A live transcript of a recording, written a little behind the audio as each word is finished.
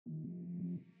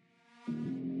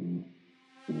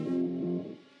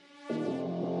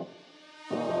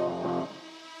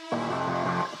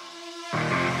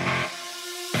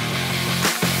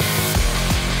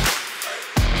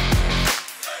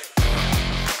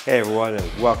Hey everyone,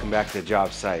 and welcome back to the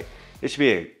job site. This should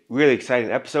be a really exciting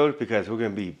episode because we're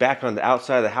going to be back on the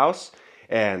outside of the house,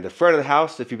 and the front of the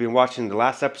house, if you've been watching the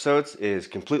last episodes, is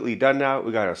completely done now.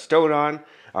 We got our stone on,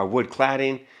 our wood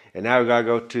cladding, and now we got to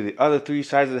go to the other three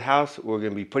sides of the house. We're going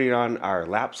to be putting on our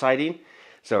lap siding.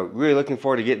 So really looking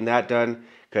forward to getting that done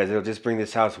because it'll just bring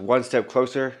this house one step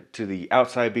closer to the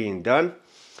outside being done.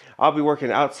 I'll be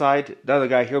working outside. The other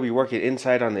guy here will be working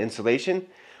inside on the insulation.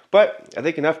 But I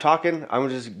think enough talking. I'm gonna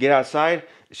just get outside,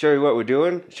 show you what we're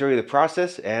doing, show you the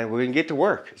process, and we're gonna get to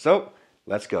work. So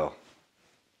let's go.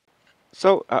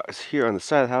 So here on the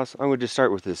side of the house, I'm gonna just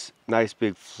start with this nice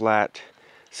big flat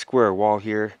square wall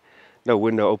here. No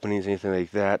window openings, anything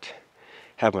like that.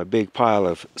 Have my big pile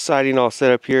of siding all set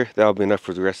up here. That'll be enough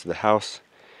for the rest of the house.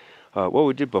 What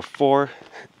we did before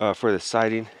for the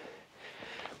siding,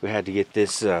 we had to get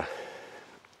this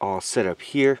all set up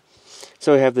here.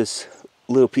 So we have this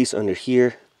little piece under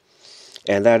here,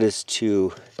 and that is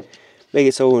to make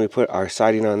it so when we put our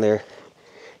siding on there,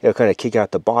 it'll kind of kick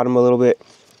out the bottom a little bit,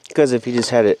 because if you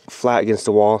just had it flat against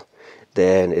the wall,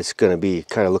 then it's going to be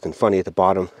kind of looking funny at the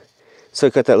bottom.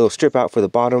 So cut that little strip out for the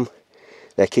bottom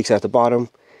that kicks out the bottom,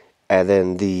 and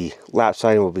then the lap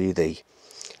siding will be the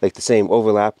same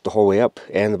overlap the whole way up,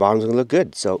 and the bottom's going to look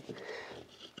good. So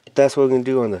that's what we're going to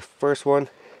do on the first one.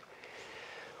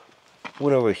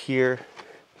 Went over here,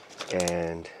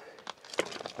 and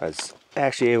I was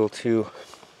actually able to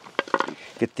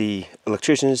get the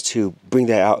electricians to bring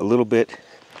that out a little bit.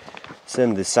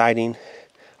 Send the siding,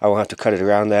 I won't have to cut it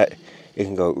around that. It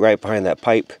can go right behind that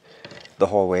pipe the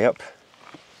whole way up.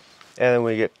 And then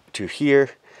when we get to here,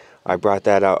 I brought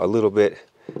that out a little bit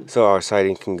so our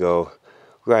siding can go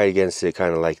right against it,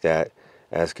 kind of like that,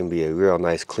 as can be a real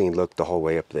nice clean look the whole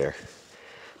way up there.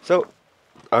 So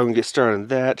I'm gonna get started on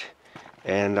that,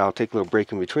 and I'll take a little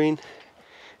break in between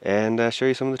and show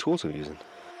you some of the tools I'm using.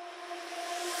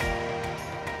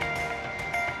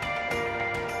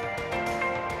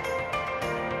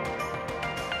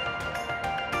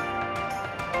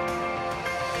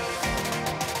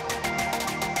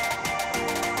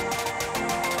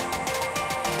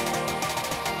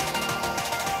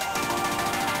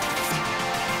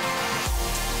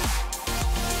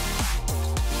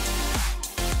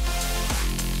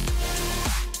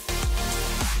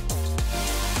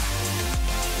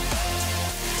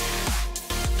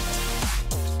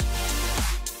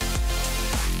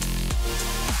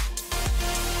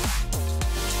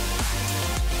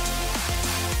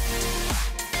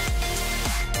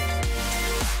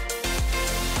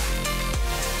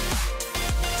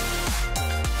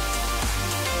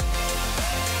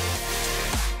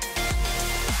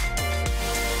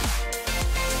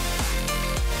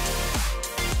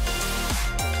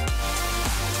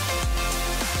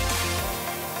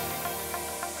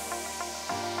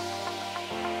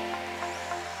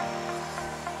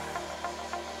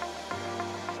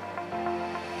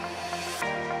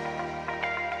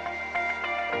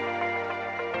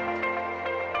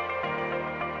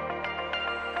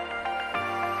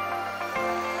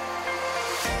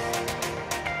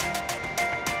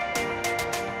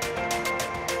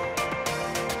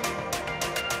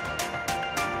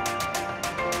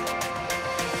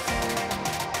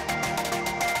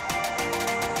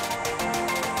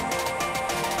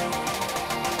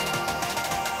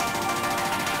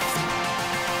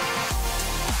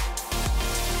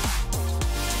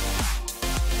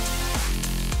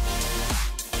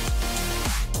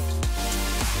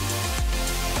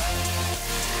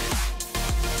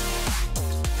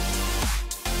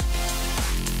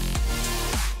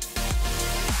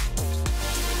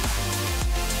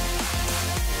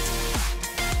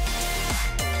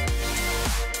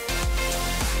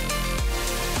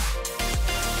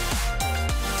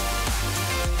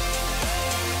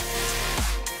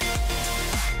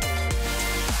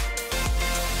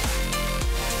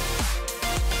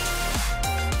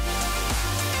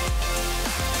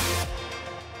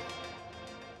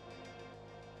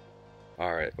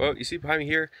 Alright, well, you see behind me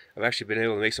here, I've actually been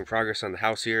able to make some progress on the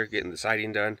house here, getting the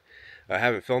siding done. I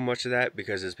haven't filmed much of that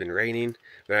because it's been raining.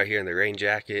 Been out here in the rain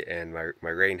jacket and my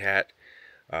rain hat.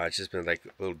 It's just been like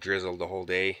a little drizzle the whole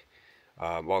day,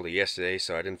 all day yesterday,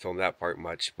 so I didn't film that part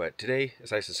much. But today,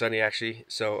 it's nice and sunny actually,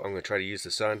 so I'm going to try to use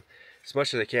the sun as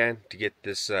much as I can to get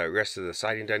this rest of the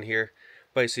siding done here.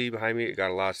 But you see behind me, I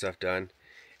got a lot of stuff done.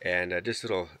 And just a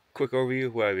little quick overview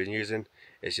of what I've been using.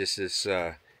 It's just this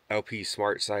LP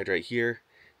Smart side right here,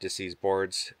 just these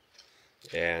boards,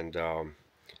 and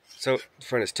so the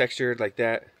front is textured like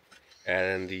that,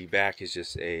 and the back is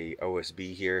just a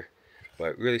OSB here,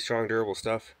 but really strong, durable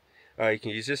stuff. You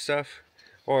can use this stuff,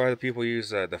 or other people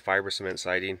use the fiber cement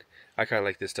siding. I kind of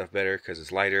like this stuff better because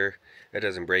it's lighter, it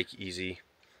doesn't break easy,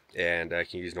 and I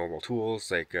can use normal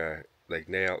tools like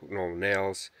normal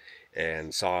nails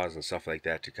and saws and stuff like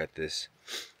that to cut this.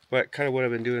 But kind of what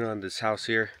I've been doing on this house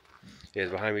here is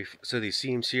behind me. So these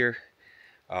seams here,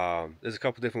 there's a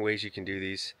couple different ways you can do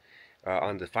these.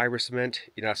 On the fiber cement,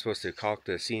 you're not supposed to caulk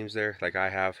the seams there like I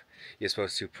have. You're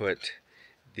supposed to put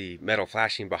the metal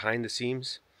flashing behind the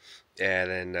seams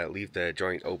and then leave the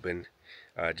joint open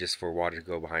just for water to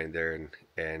go behind there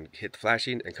and hit the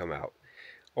flashing and come out.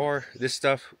 Or this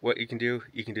stuff, what you can do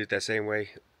it that same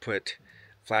way. Put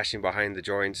flashing behind the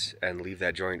joints and leave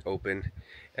that joint open.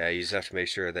 You just have to make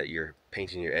sure that you're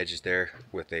painting your edges there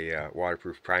with a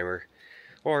waterproof primer.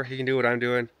 Or you can do what I'm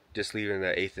doing, just leaving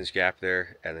the 1/8 inch gap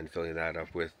there and then filling that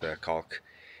up with caulk.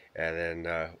 And then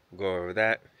go over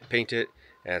that, paint it,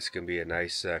 and it's going to be a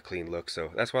nice clean look.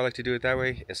 So that's why I like to do it that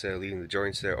way instead of leaving the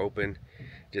joints there open,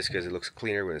 just because it looks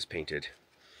cleaner when it's painted.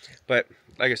 But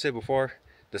like I said before,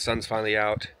 the sun's finally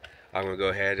out. I'm going to go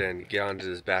ahead and get onto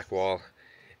this back wall,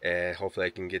 and hopefully I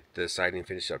can get the siding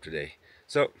finished up today.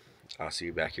 So I'll see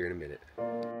you back here in a minute.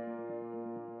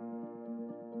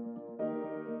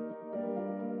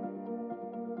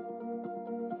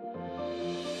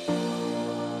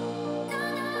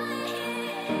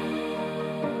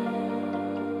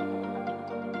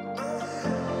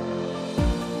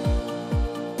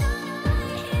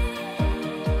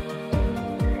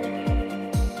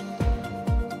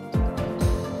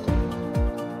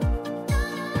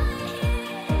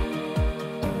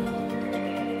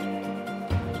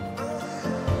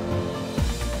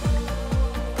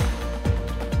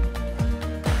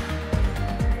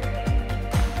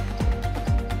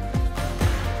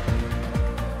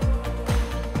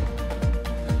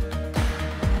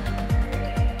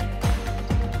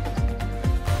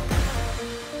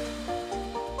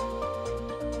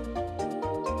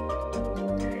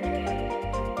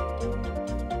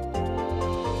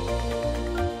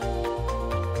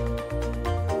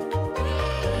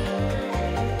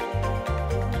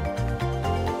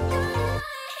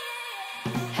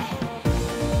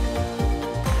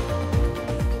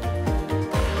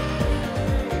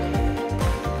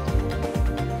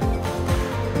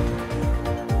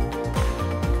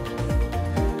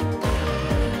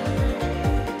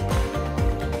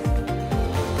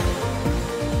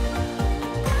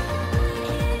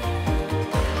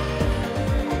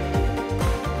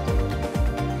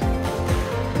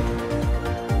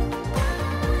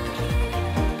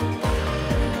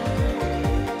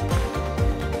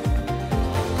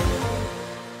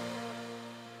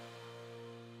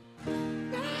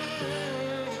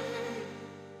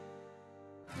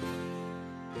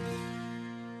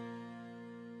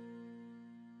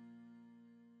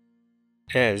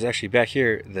 And it's actually back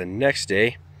here the next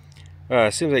day.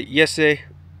 Seems like yesterday,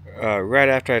 right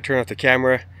after I turned off the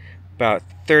camera, about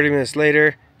 30 minutes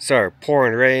later, started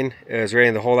pouring rain. It was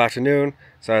raining the whole afternoon,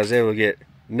 so I was able to get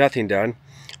nothing done.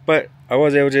 But I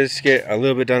was able to just get a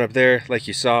little bit done up there, like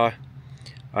you saw.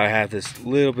 I have this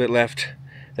little bit left,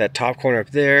 that top corner up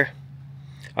there.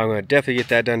 I'm going to definitely get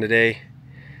that done today.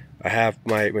 I have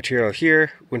my material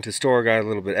here. Went to the store, got a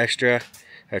little bit extra,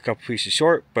 a couple pieces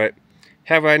short, but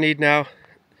have what I need now.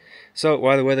 So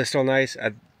while the weather's still nice,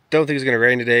 I don't think it's going to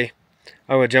rain today.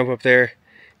 I'm going to jump up there,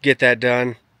 get that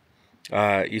done.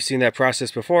 You've seen that process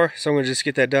before, so I'm going to just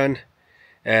get that done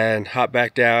and hop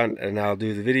back down, and I'll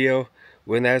do the video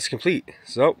when that is complete.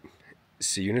 So,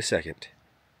 see you in a second.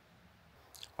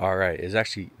 Alright, it's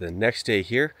actually the next day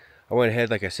here. I went ahead,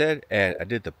 like I said, and I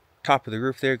did the top of the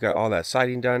roof there, got all that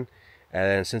siding done. And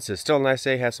then since it's still a nice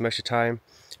day, had some extra time,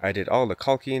 I did all the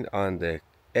caulking on the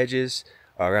edges,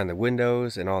 around the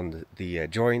windows and on the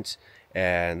joints,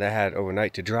 and that had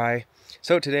overnight to dry.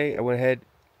 So today I went ahead,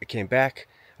 I came back,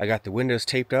 I got the windows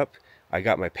taped up, I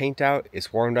got my paint out,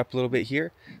 it's warmed up a little bit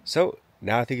here. So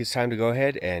now I think it's time to go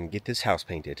ahead and get this house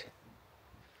painted.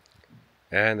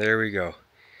 And there we go.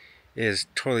 It is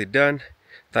totally done.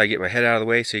 Thought I'd get my head out of the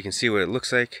way so you can see what it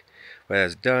looks like when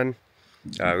that's done.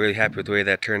 Really happy with the way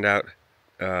that turned out.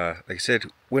 Like I said,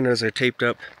 windows are taped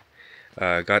up.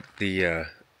 Got the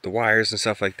wires and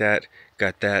stuff like that.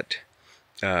 Got that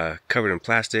covered in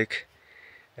plastic.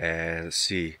 And let's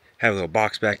see, have a little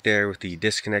box back there with the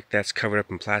disconnect that's covered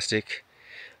up in plastic.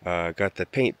 Got the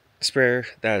paint sprayer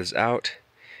that is out.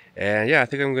 And yeah, I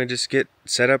think I'm going to just get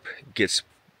set up, get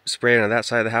spraying on that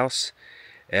side of the house,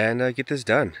 and get this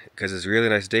done, because it's a really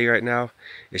nice day right now.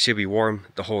 It should be warm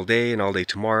the whole day and all day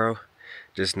tomorrow.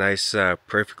 Just nice,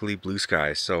 perfectly blue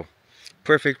skies. So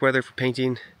perfect weather for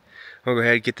painting. I'm gonna go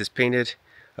ahead and get this painted.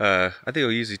 I think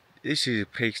it usually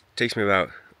takes me about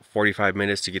 45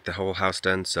 minutes to get the whole house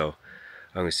done, so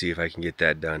I'm gonna see if I can get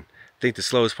that done. think the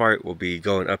slowest part will be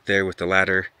going up there with the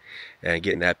ladder and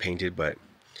getting that painted, but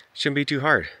shouldn't be too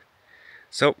hard.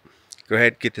 So go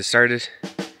ahead, get this started.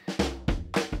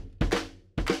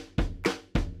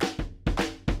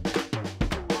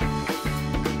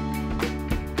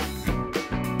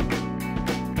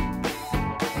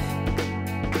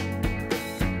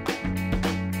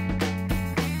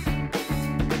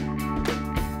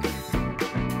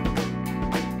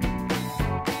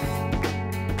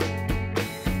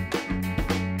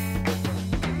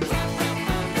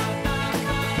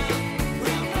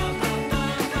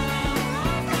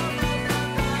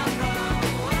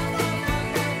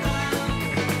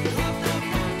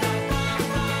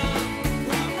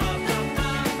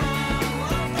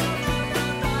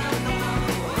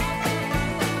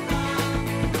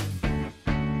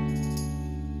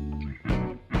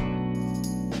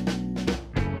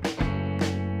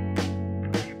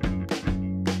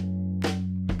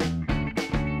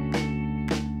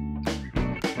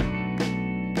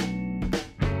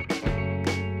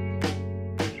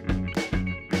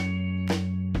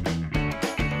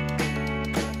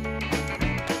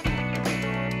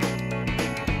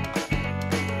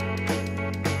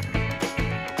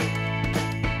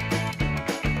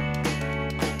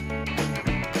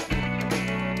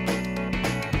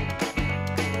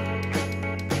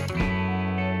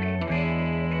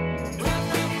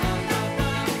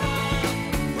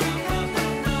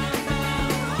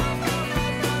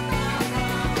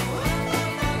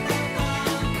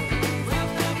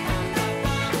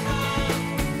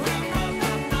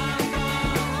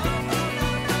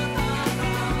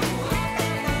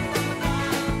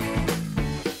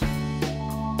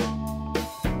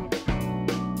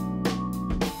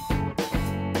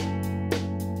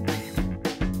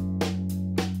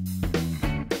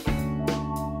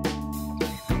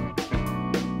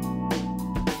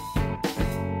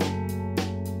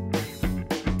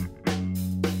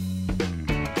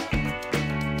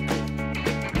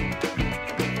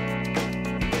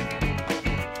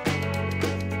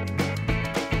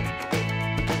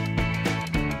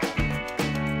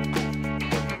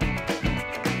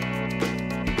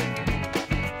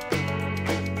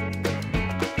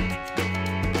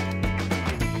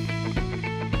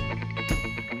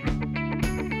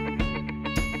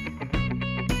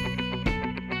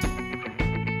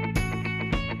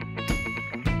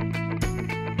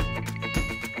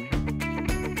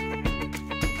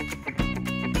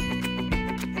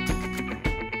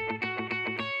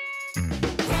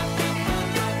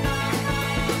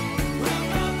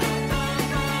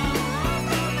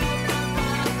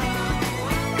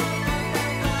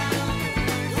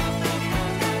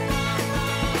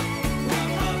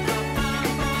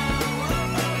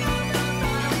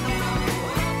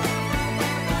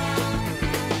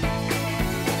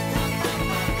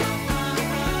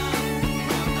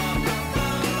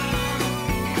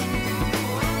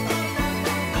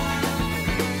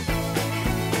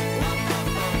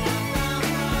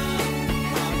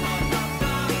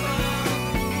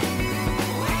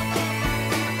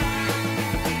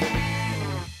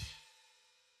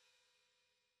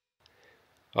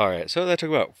 Alright, so that took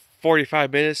about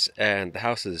 45 minutes and the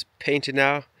house is painted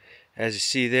now, as you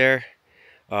see there.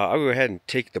 I'll go ahead and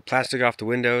take the plastic off the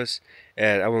windows,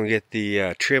 and I'm going to get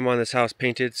the trim on this house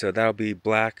painted, so that'll be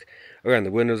black. Around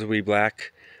the windows will be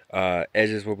black,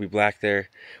 edges will be black there.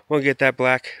 We'll get that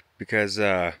black because,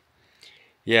 yeah,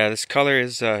 this color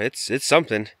is, it's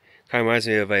something. Kind of reminds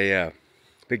me of a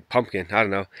big pumpkin. I don't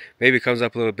know. Maybe it comes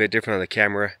up a little bit different on the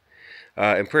camera.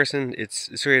 In person,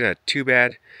 it's really not too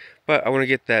bad. But I want to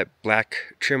get that black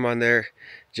trim on there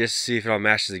just to see if it all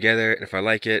matches together and if I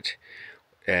like it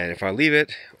and if I leave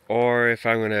it or if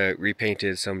I'm going to repaint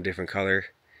it some different color,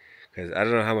 because I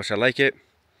don't know how much I like it.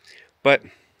 But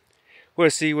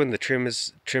we'll see when the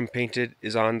trim painted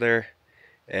is on there,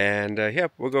 and yeah,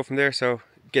 we'll go from there. So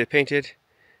get it painted,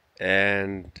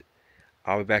 and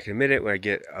I'll be back in a minute when I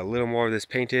get a little more of this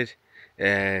painted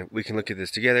and we can look at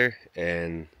this together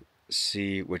and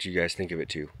see what you guys think of it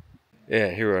too.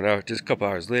 And here we are now, just a couple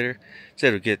hours later.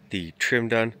 Said we'd get the trim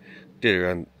done. Did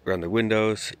it around the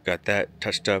windows. Got that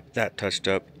touched up,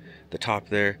 the top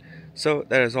there. So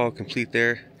that is all complete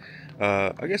there.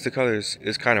 I guess the color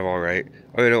is kind of alright.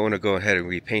 I really don't want to go ahead and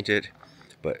repaint it.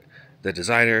 But the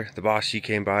designer, the boss, she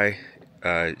came by.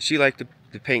 She liked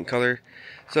the paint color.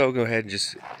 So I'll go ahead and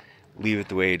just leave it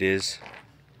the way it is.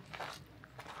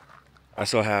 I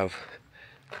still have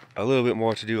a little bit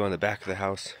more to do on the back of the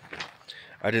house.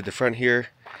 I did the front here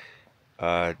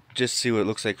just to see what it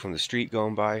looks like from the street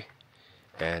going by,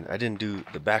 and I didn't do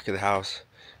the back of the house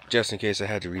just in case I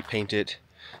had to repaint it.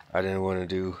 I didn't want to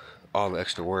do all the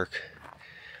extra work,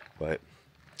 but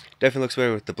Definitely looks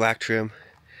better with the black trim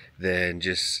than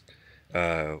just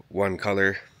one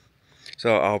color.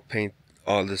 So I'll paint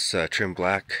all this trim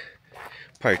black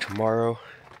probably tomorrow,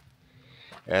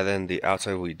 and then the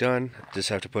outside will be done. Just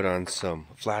have to put on some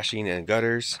flashing and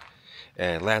gutters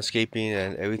and landscaping,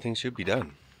 and everything should be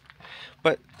done.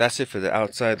 But that's it for the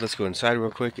outside. Let's go inside real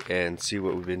quick and see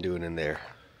what we've been doing in there.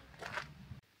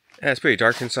 Yeah, it's pretty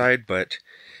dark inside, but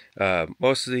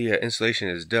most of the installation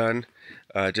is done.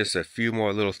 Just a few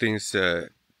more little things to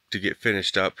get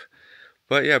finished up.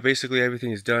 But yeah, basically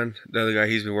everything is done. The other guy,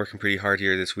 he's been working pretty hard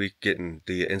here this week getting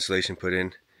the installation put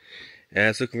in. And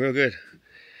it's looking real good.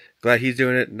 Glad he's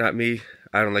doing it, not me.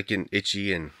 I don't like getting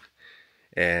itchy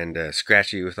and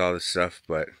scratchy with all this stuff.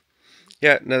 But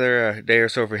yeah, another day or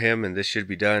so for him, and this should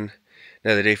be done.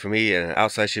 Another day for me, and the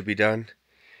outside should be done.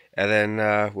 And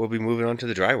then we'll be moving on to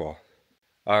the drywall.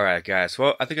 Alright guys,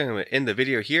 well I think I'm going to end the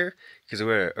video here because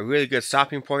we're at a really good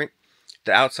stopping point.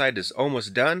 The outside is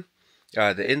almost done.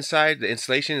 The inside, the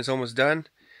installation is almost done.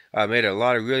 Made a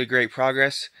lot of really great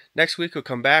progress. Next week we'll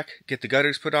come back, get the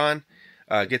gutters put on,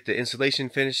 get the installation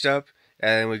finished up, and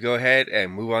then we go ahead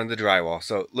and move on to the drywall.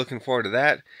 So looking forward to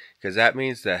that, because that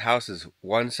means the house is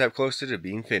one step closer to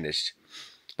being finished.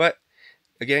 But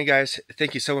again guys,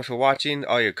 thank you so much for watching,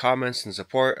 all your comments and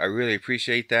support. I really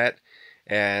appreciate that.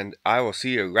 And I will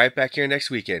see you right back here next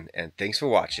weekend. And thanks for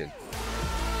watching.